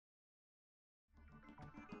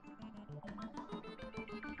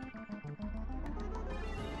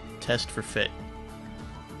Test for fit.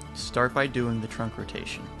 Start by doing the trunk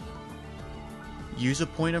rotation. Use a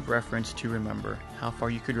point of reference to remember how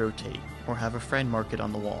far you could rotate, or have a friend mark it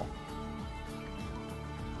on the wall.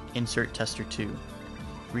 Insert tester 2.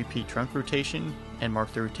 Repeat trunk rotation and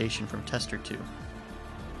mark the rotation from tester 2.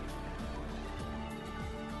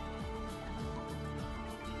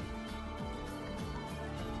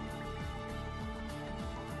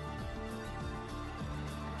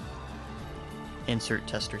 Insert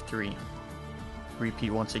tester 3. Repeat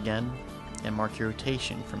once again and mark your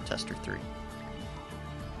rotation from tester 3.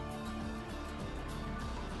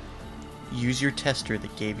 Use your tester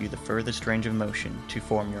that gave you the furthest range of motion to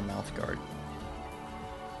form your mouthguard.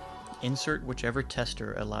 Insert whichever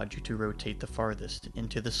tester allowed you to rotate the farthest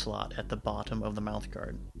into the slot at the bottom of the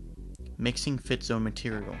mouthguard. Mixing fit zone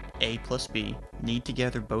material, A plus B, knead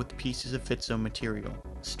together both pieces of fit zone material,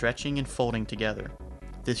 stretching and folding together.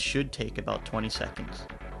 This should take about 20 seconds.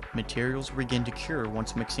 Materials begin to cure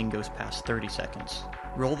once mixing goes past 30 seconds.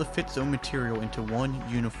 Roll the fit zone material into one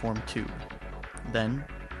uniform tube. Then,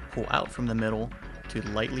 pull out from the middle to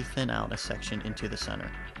lightly thin out a section into the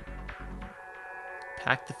center.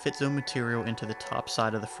 Pack the fit zone material into the top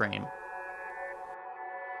side of the frame.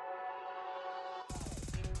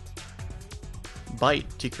 Bite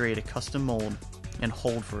to create a custom mold and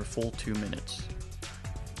hold for a full 2 minutes.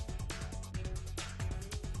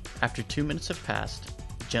 After 2 minutes have passed,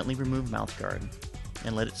 gently remove mouthguard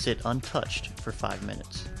and let it sit untouched for 5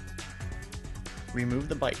 minutes. Remove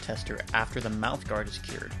the bite tester after the mouthguard is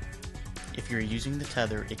cured. If you are using the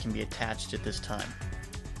tether, it can be attached at this time.